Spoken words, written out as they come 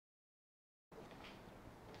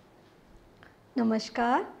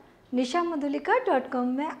नमस्कार, निशामधुलिका.com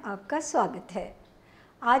में आपका स्वागत है।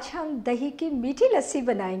 आज हम दही की मीठी लस्सी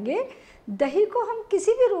बनाएंगे। दही को हम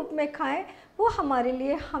किसी भी रूप में खाएं वो हमारे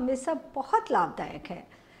लिए हमेशा बहुत लाभदायक है।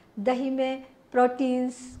 दही में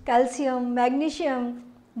proteins, calcium, magnesium,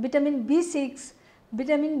 vitamin B6,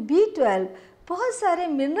 vitamin B12, बहुत सारे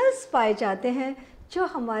मिनरल्स पाए जाते हैं जो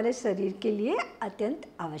हमारे शरीर के लिए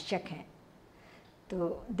अत्यंत आवश्यक हैं।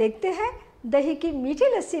 तो देखते हैं दही की मीठी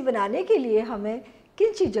लस्सी बनाने के लिए हमें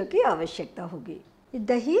किन चीज़ों की आवश्यकता होगी।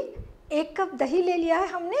 दही, 1 कप दही ले लिया है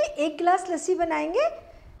हमने। 1 गिलास लस्सी बनाएंगे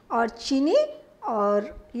और चीनी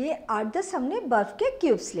और ये 8-10 हमने बर्फ़ के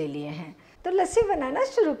क्यूब्स ले लिए हैं। तो लस्सी बनाना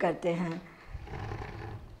शुरू करते हैं।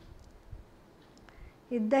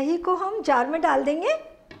 ये दही को हम जार में डाल देंगे,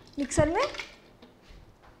 मिक्सर में।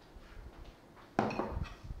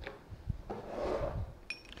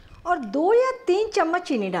 और 2 या 3 चम्मच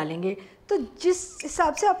चीनी डालेंगे। तो जिस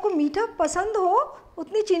हिसाब से आपको मीठा पसंद हो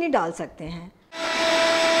उतनी चीनी डाल सकते हैं।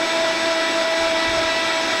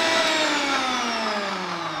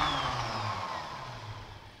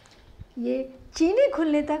 ये चीनी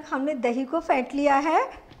घुलने तक हमने दही को फेंट लिया है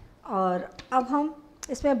और अब हम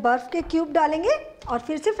इसमें बर्फ़ के क्यूब डालेंगे और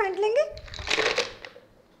फिर से फेंट लेंगे।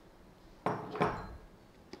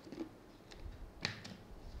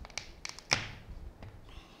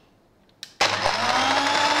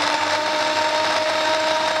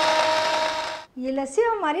 ये लस्सी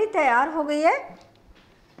हमारी तैयार हो गई है।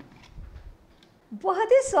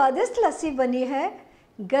 बहुत ही स्वादिष्ट लस्सी बनी है।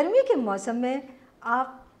 गर्मी के मौसम में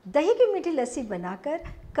आप दही की मीठी लस्सी बनाकर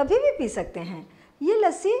कभी भी पी सकते हैं। ये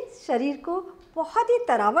लस्सी शरीर को बहुत ही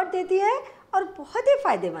तरावट देती है और बहुत ही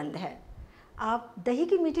फ़ायदेमंद है। आप दही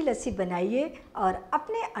की मीठी लस्सी बनाइए और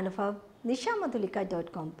अपने अनुभव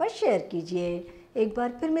निशामधुलिका.com पर शेयर कीजिए। एक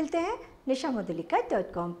बार फिर मिलते हैं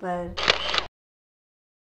निशामधुलिका.com पर।